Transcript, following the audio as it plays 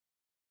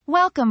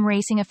Welcome,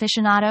 racing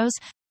aficionados.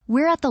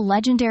 We're at the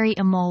legendary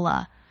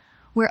Imola,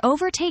 where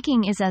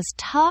overtaking is as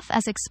tough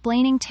as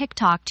explaining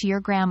TikTok to your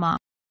grandma.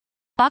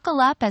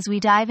 Buckle up as we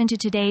dive into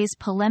today's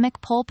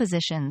polemic pole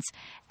positions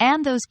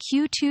and those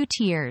Q2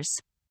 tiers.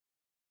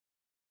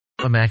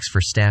 Max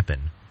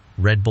Verstappen,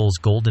 Red Bull's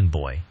golden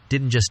boy,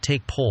 didn't just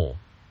take pole.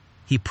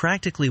 He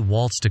practically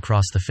waltzed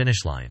across the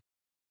finish line.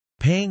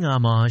 Paying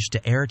homage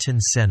to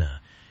Ayrton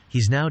Senna,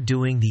 he's now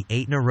doing the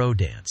 8-in-a-row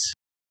dance.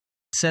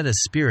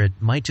 Senna's spirit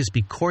might just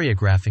be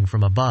choreographing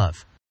from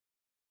above.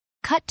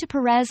 Cut to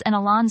Perez and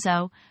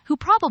Alonso, who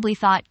probably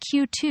thought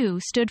Q2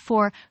 stood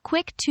for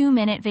quick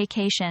 2-minute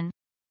vacation.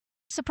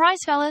 Surprise,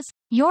 fellas,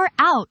 you're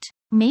out.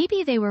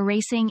 Maybe they were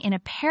racing in a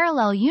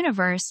parallel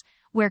universe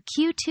where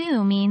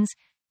Q2 means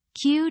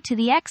Q to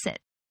the exit.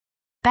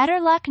 Better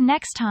luck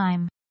next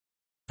time.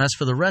 As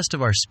for the rest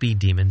of our speed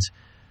demons,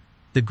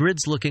 the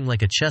grid's looking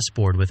like a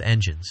chessboard with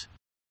engines.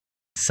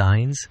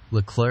 Sainz,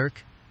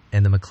 Leclerc,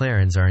 and the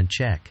McLarens are in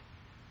check,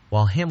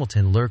 while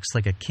Hamilton lurks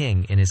like a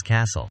king in his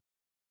castle.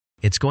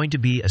 It's going to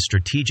be a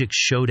strategic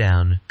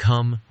showdown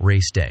come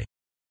race day.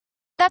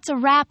 That's a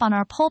wrap on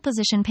our pole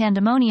position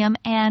pandemonium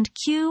and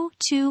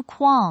Q2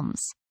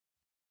 qualms.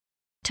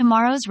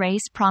 Tomorrow's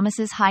race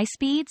promises high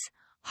speeds,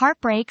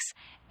 heartbreaks,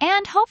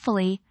 and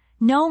hopefully,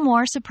 no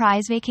more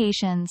surprise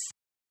vacations.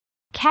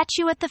 Catch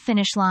you at the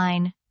finish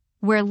line,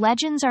 where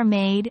legends are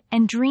made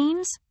and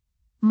dreams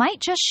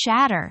might just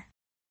shatter.